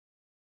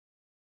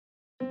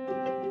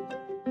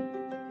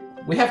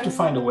We have to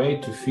find a way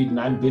to feed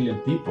 9 billion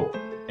people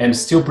and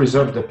still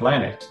preserve the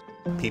planet.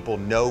 People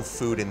know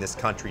food in this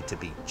country to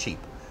be cheap,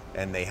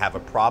 and they have a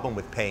problem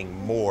with paying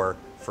more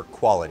for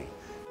quality.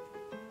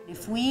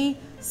 If we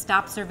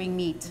stopped serving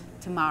meat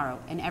tomorrow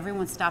and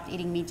everyone stopped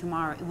eating meat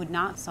tomorrow, it would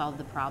not solve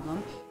the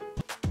problem.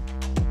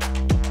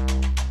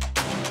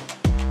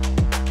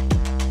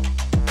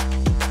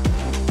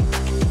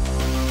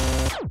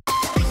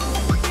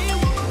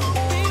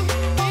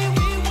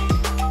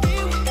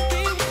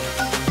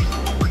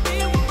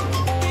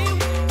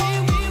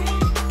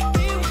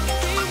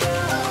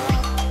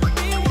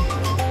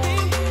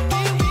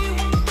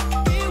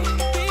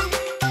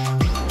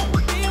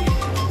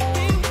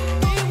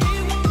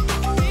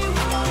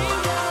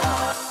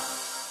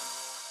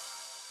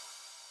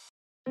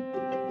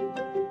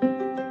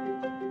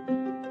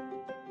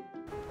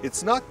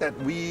 It's not that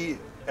we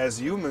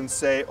as humans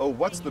say, oh,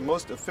 what's the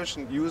most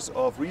efficient use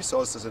of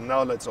resources and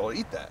now let's all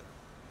eat that.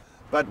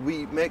 But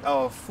we make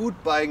our food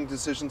buying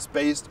decisions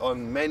based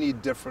on many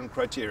different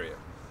criteria.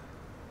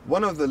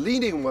 One of the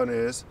leading one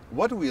is,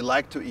 what do we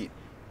like to eat?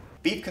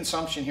 Beef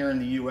consumption here in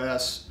the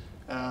U.S.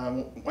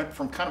 Went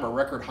from kind of a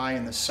record high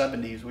in the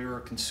 70s. We were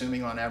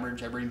consuming on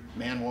average, every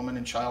man, woman,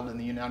 and child in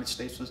the United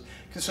States was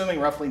consuming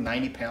roughly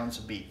 90 pounds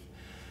of beef.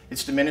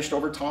 It's diminished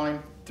over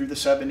time through the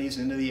 70s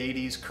into the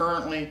 80s.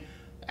 Currently,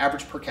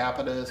 average per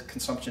capita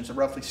consumption is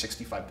roughly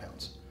 65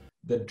 pounds.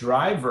 The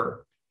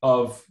driver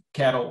of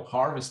cattle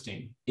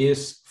harvesting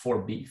is for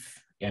beef,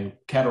 and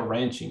cattle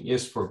ranching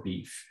is for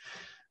beef.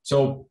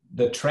 So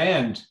the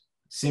trend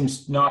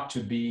seems not to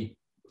be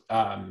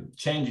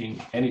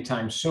changing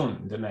anytime soon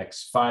in the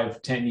next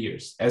 5-10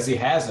 years, as it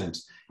hasn't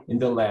in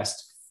the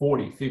last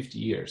 40-50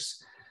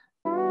 years.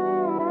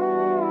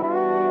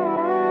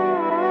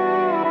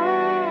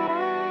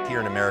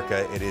 Here in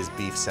America, it is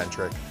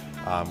beef-centric.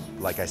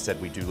 Like I said,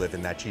 we do live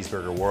in that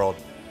cheeseburger world,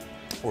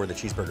 or the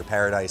cheeseburger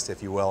paradise,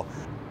 if you will.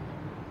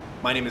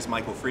 My name is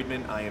Michael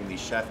Friedman. I am the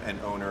chef and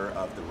owner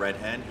of the Red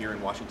Hen here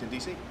in Washington,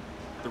 D.C.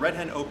 The Red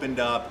Hen opened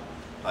up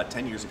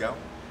 10 years ago,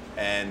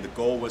 and the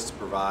goal was to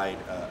provide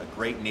a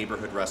great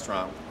neighborhood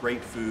restaurant with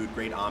great food,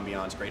 great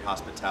ambiance, great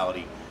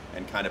hospitality,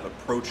 and kind of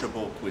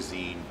approachable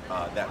cuisine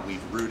that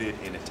we've rooted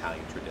in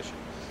Italian tradition.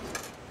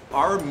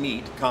 Our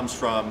meat comes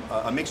from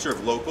a mixture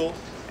of local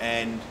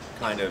and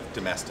kind of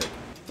domestic.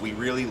 We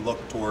really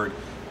look toward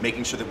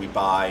making sure that we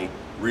buy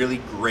really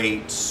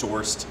great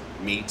sourced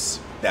meats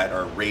that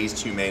are raised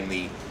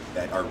humanely,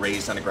 that are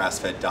raised on a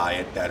grass-fed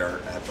diet, that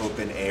have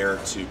open air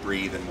to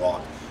breathe and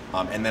walk,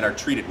 and that are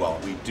treated well.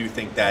 We do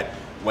think that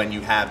when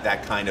you have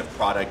that kind of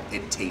product,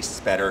 it tastes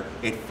better,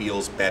 it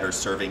feels better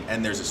serving,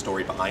 and there's a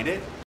story behind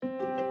it.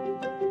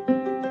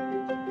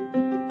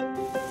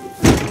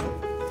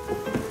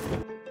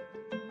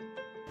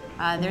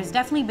 There's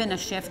definitely been a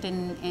shift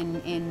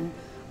in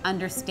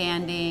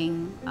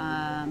understanding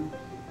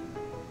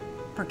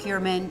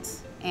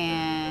procurement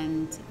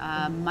and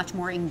much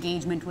more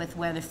engagement with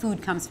where the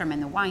food comes from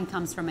and the wine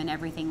comes from and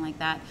everything like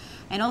that.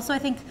 And also I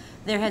think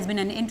there has been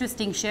an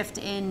interesting shift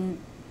in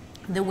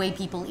the way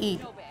people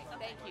eat.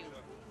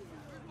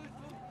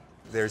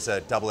 There's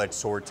a double-edged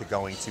sword to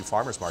going to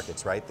farmers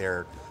markets, right?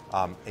 They're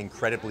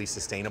incredibly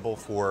sustainable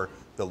for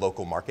the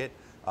local market,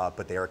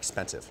 but they are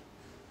expensive.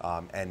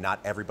 And not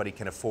everybody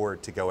can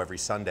afford to go every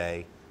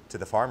Sunday to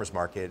the farmer's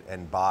market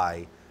and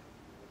buy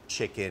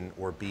chicken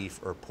or beef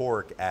or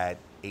pork at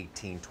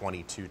 $18,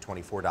 $22,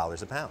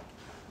 $24 a pound.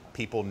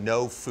 People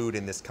know food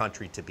in this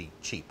country to be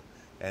cheap,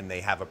 and they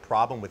have a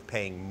problem with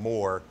paying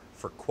more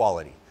for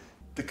quality.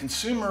 The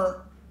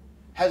consumer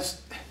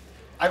has,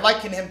 I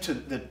liken him to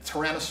the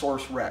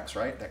Tyrannosaurus Rex,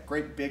 right? That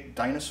great big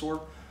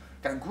dinosaur.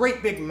 Got a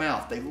great big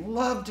mouth. They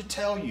love to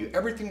tell you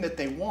everything that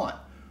they want.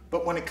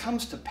 But when it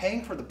comes to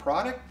paying for the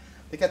product,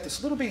 they got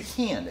this little big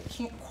hand that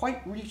can't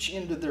quite reach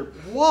into their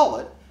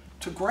wallet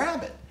to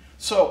grab it.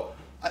 So,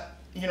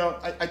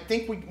 I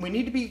think we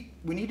need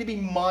to be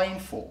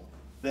mindful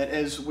that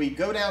as we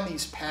go down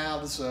these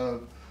paths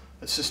of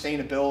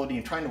sustainability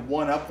and trying to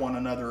one-up one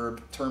another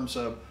in terms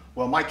of,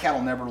 well, my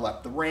cattle never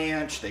left the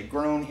ranch, they've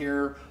grown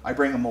here, I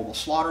bring a mobile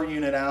slaughter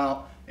unit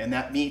out, and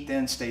that meat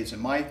then stays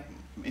in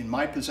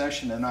my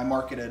possession, and I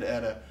market it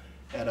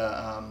at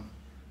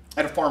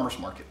a farmer's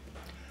market.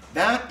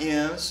 That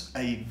is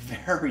a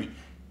very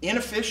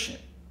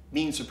inefficient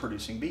means of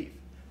producing beef.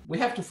 We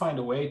have to find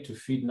a way to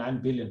feed 9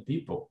 billion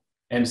people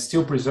and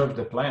still preserve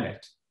the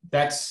planet.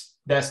 That's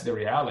the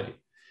reality.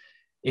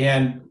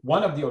 And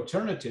one of the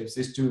alternatives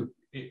is to,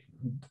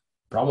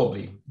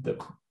 probably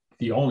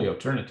the only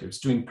alternative, is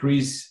to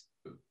increase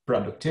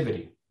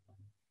productivity,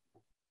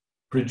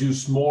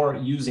 produce more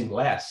using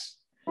less.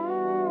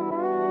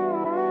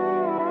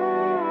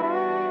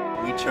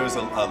 We chose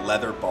a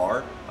leather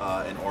bar,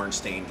 an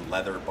orange-stained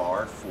leather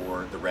bar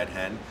for the Red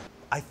Hen.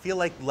 I feel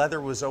like leather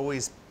was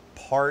always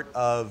part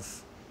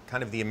of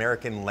kind of the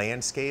American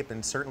landscape,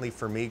 and certainly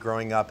for me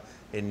growing up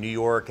in New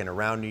York and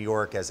around New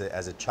York as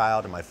a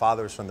child, and my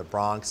father was from the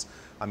Bronx,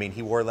 I mean,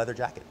 he wore a leather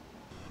jacket.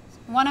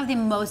 One of the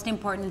most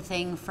important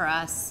things for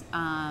us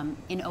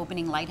in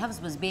opening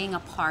Lighthouse was being a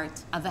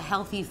part of a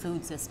healthy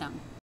food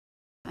system.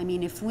 I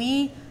mean, if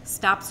we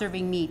stopped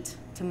serving meat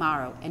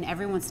tomorrow and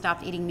everyone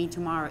stopped eating meat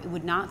tomorrow, it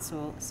would not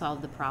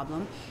solve the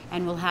problem.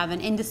 And we'll have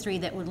an industry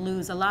that would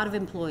lose a lot of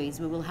employees.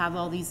 We will have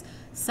all these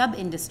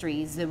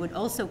sub-industries that would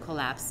also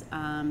collapse.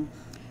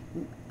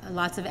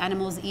 Lots of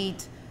animals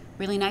eat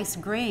really nice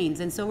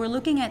grains. And so we're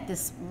looking at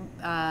this,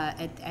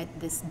 at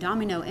this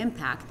domino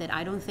impact that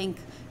I don't think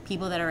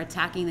people that are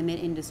attacking the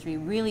meat industry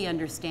really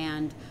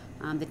understand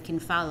that can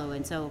follow.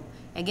 And so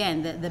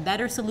again, the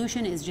better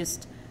solution is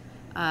just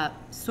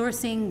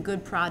sourcing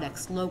good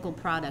products, local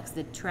products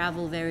that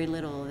travel very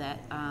little,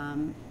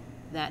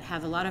 that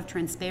have a lot of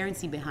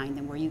transparency behind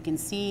them, where you can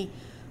see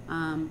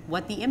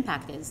what the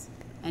impact is,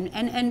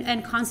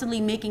 and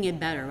constantly making it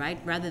better, right?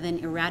 Rather than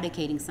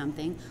eradicating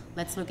something,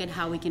 let's look at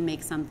how we can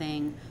make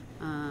something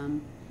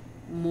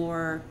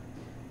more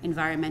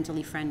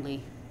environmentally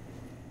friendly.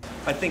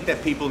 I think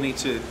that people need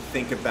to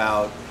think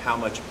about how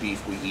much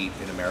beef we eat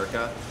in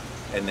America,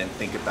 and then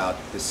think about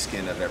the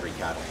skin of every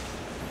cattle.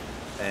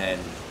 And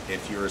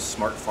if you're a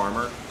smart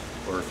farmer,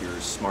 or if you're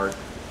a smart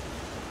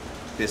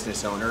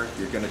business owner,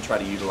 you're going to try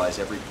to utilize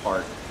every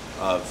part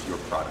of your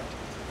product.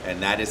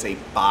 And that is a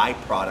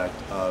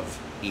byproduct of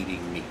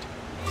eating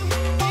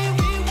meat.